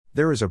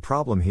There is a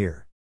problem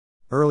here.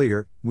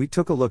 Earlier, we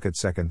took a look at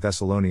 2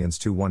 Thessalonians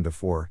 2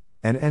 1-4,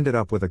 and ended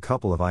up with a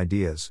couple of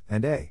ideas,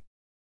 and a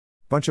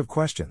bunch of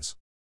questions.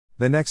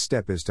 The next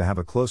step is to have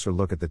a closer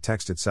look at the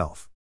text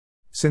itself.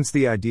 Since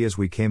the ideas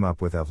we came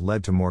up with have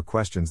led to more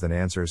questions than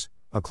answers,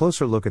 a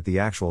closer look at the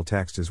actual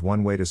text is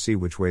one way to see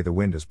which way the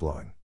wind is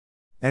blowing.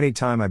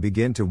 Anytime I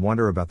begin to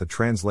wonder about the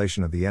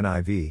translation of the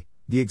NIV,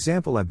 the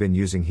example I've been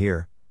using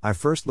here, I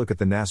first look at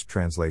the NASB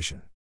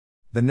translation.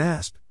 The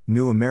NASB,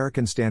 New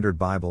American Standard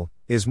Bible,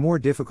 is more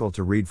difficult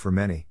to read for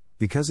many,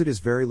 because it is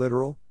very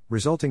literal,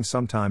 resulting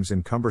sometimes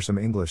in cumbersome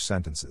English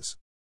sentences.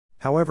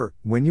 However,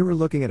 when you are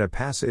looking at a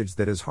passage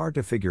that is hard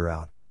to figure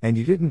out, and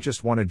you didn't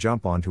just want to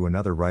jump onto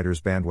another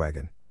writer's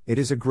bandwagon, it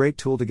is a great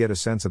tool to get a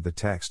sense of the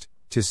text,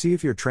 to see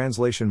if your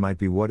translation might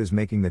be what is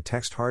making the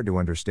text hard to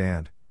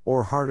understand,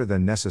 or harder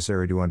than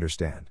necessary to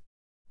understand.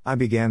 I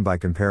began by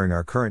comparing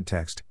our current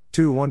text,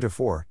 2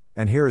 1-4,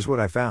 and here is what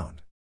I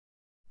found.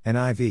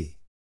 NIV.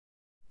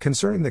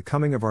 Concerning the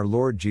coming of our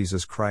Lord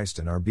Jesus Christ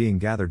and our being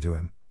gathered to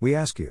him, we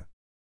ask you,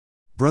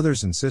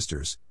 brothers and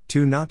sisters,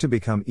 not to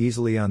become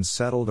easily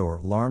unsettled or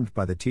alarmed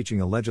by the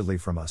teaching allegedly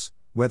from us,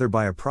 whether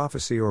by a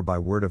prophecy or by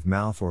word of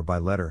mouth or by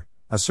letter,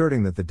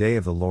 asserting that the day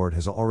of the Lord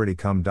has already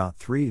come.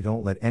 3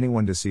 Don't let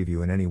anyone deceive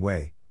you in any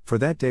way, for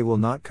that day will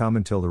not come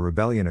until the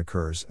rebellion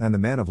occurs and the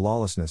man of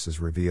lawlessness is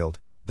revealed,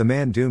 the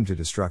man doomed to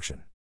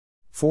destruction.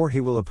 4 He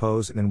will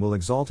oppose and will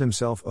exalt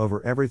himself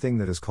over everything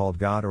that is called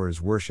God or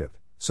is worship,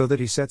 so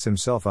that he sets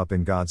himself up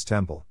in God's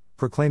temple,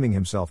 proclaiming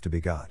himself to be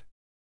God.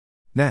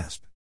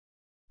 NASB.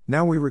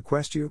 Now we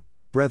request you,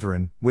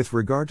 brethren, with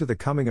regard to the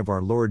coming of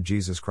our Lord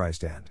Jesus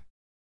Christ and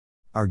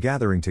our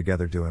gathering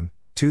together to him,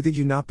 that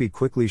you not be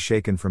quickly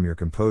shaken from your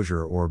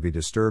composure or be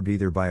disturbed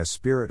either by a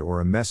spirit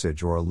or a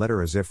message or a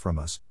letter as if from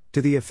us,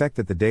 to the effect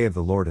that the day of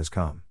the Lord has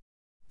come.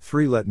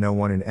 3 Let no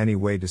one in any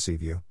way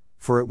deceive you,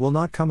 for it will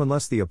not come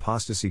unless the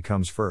apostasy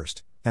comes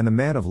first, and the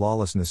man of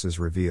lawlessness is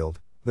revealed,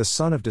 the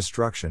son of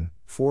destruction.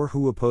 4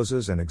 Who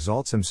opposes and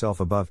exalts himself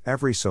above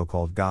every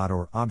so-called God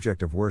or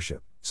object of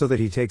worship, so that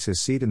he takes his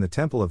seat in the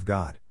temple of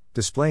God,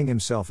 displaying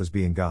himself as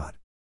being God.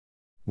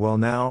 Well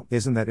now,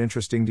 isn't that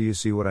interesting? Do you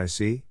see what I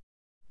see?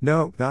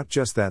 No, not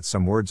just that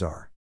some words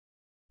are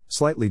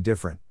slightly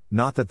different,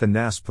 not that the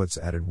NASB puts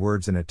added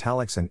words in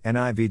italics and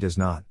NIV does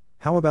not.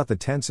 How about the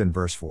tense in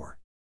verse 4?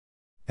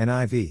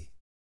 NIV.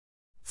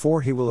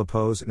 4 He will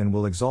oppose and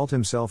will exalt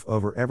himself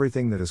over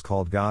everything that is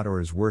called God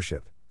or is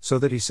worship, so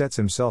that he sets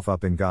himself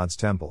up in God's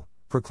temple,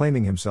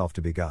 proclaiming himself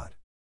to be God.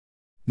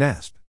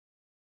 NASB.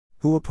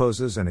 Who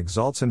opposes and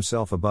exalts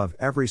himself above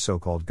every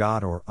so-called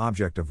God or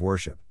object of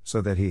worship, so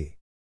that he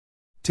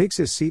takes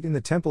his seat in the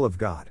temple of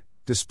God,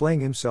 displaying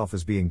himself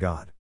as being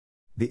God.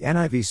 The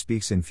NIV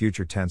speaks in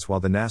future tense while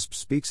the NASB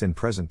speaks in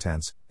present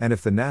tense, and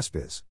if the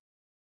NASB is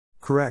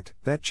correct,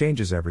 that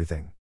changes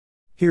everything.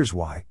 Here's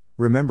why.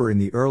 Remember in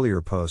the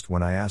earlier post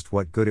when I asked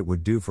what good it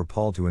would do for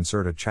Paul to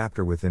insert a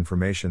chapter with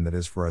information that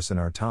is for us in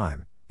our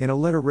time, in a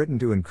letter written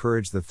to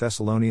encourage the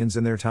Thessalonians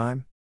in their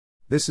time?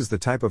 This is the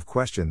type of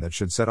question that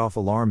should set off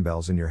alarm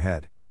bells in your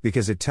head,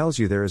 because it tells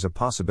you there is a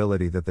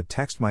possibility that the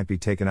text might be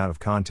taken out of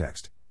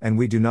context, and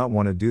we do not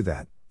want to do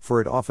that, for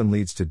it often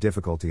leads to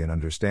difficulty in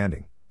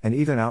understanding, and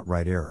even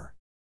outright error.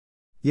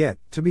 Yet,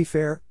 to be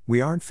fair,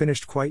 we aren't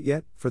finished quite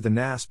yet, for the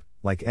NASB,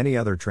 like any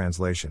other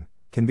translation,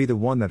 can be the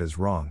one that is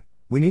wrong.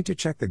 We need to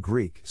check the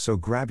Greek, so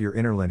grab your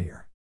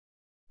interlinear.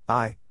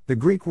 The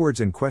Greek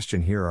words in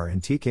question here are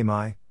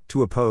entikemai,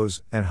 to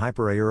oppose, and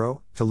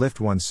hyperaero, to lift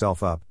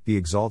oneself up, be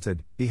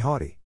exalted, be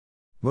haughty.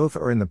 Both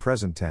are in the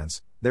present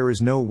tense. There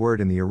is no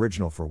word in the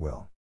original for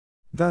will.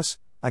 Thus,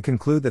 I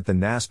conclude that the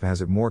NASB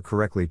has it more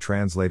correctly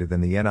translated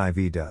than the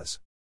NIV does.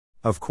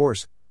 Of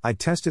course, I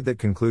tested that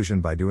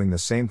conclusion by doing the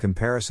same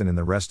comparison in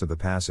the rest of the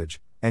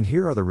passage, and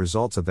here are the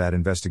results of that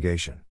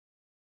investigation.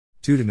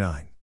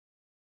 2-9.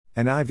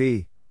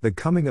 NIV, the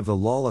coming of the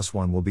lawless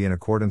one will be in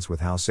accordance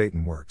with how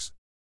Satan works.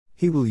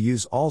 He will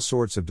use all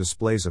sorts of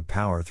displays of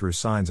power through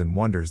signs and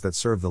wonders that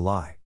serve the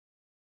lie.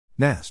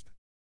 NASB.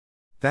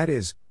 That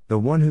is, the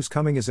one whose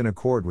coming is in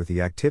accord with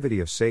the activity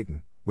of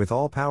Satan, with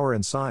all power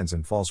and signs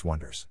and false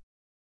wonders.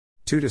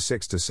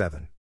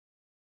 2-6-7.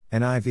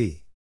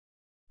 NIV.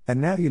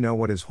 And now you know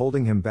what is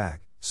holding him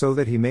back, so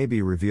that he may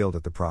be revealed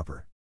at the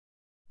proper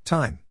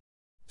time.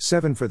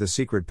 7 For the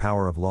secret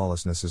power of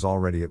lawlessness is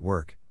already at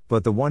work,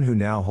 but the one who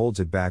now holds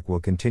it back will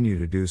continue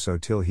to do so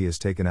till he is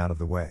taken out of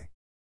the way.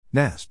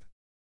 NASB.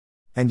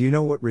 And you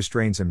know what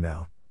restrains him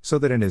now, so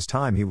that in his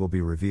time he will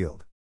be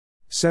revealed.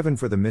 7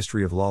 For the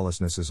mystery of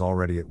lawlessness is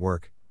already at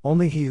work,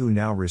 only he who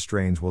now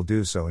restrains will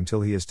do so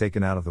until he is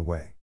taken out of the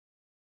way.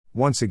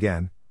 Once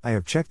again, I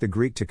have checked the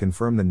Greek to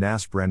confirm the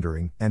NASB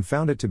rendering, and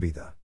found it to be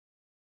the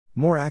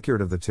more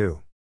accurate of the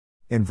two.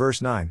 In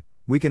verse 9,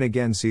 we can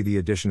again see the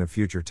addition of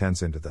future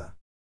tense into the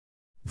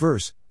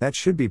verse, that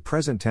should be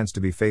present tense to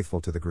be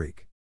faithful to the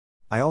Greek.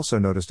 I also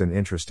noticed an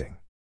interesting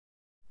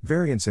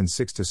variance in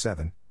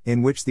 6-7,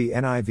 in which the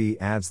NIV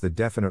adds the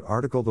definite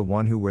article the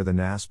one who where the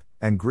NASB,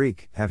 and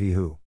Greek, have he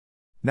who.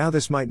 Now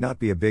this might not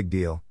be a big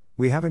deal,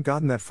 we haven't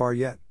gotten that far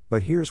yet,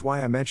 but here's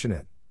why I mention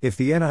it. If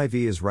the NIV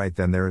is right,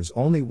 then there is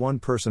only one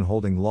person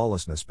holding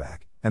lawlessness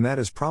back, and that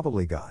is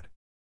probably God.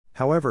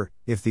 However,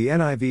 if the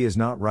NIV is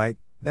not right,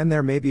 then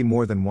there may be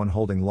more than one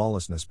holding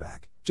lawlessness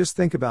back. Just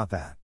think about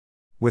that.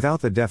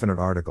 Without the definite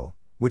article,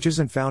 which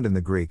isn't found in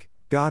the Greek,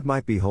 God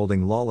might be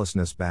holding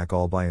lawlessness back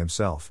all by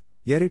himself,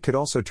 yet it could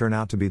also turn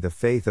out to be the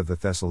faith of the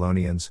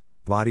Thessalonians,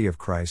 body of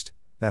Christ,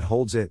 that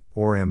holds it,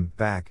 or him,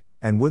 back,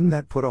 and wouldn't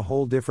that put a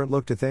whole different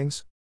look to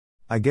things?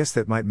 I guess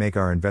that might make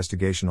our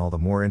investigation all the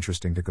more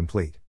interesting to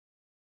complete.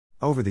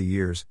 Over the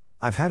years,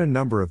 I've had a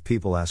number of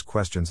people ask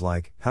questions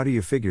like, how do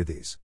you figure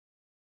these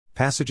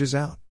passages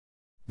out?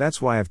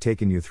 That's why I've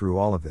taken you through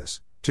all of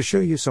this, to show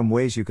you some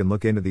ways you can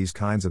look into these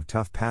kinds of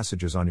tough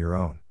passages on your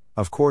own.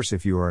 Of course,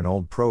 if you are an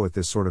old pro at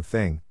this sort of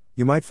thing,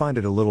 you might find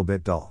it a little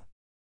bit dull.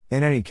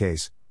 In any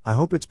case, I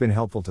hope it's been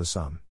helpful to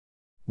some.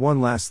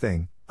 One last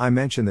thing, I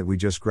mentioned that we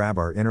just grab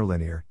our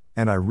interlinear,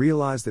 and I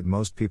realize that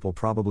most people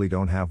probably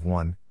don't have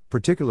one,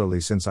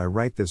 particularly since I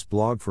write this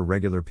blog for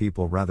regular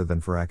people rather than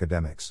for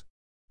academics.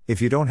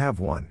 If you don't have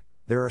one,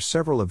 there are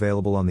several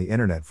available on the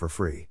internet for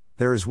free.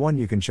 There is one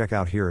you can check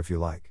out here if you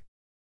like.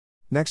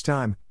 Next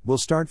time, we'll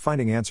start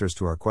finding answers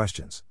to our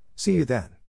questions. See you then.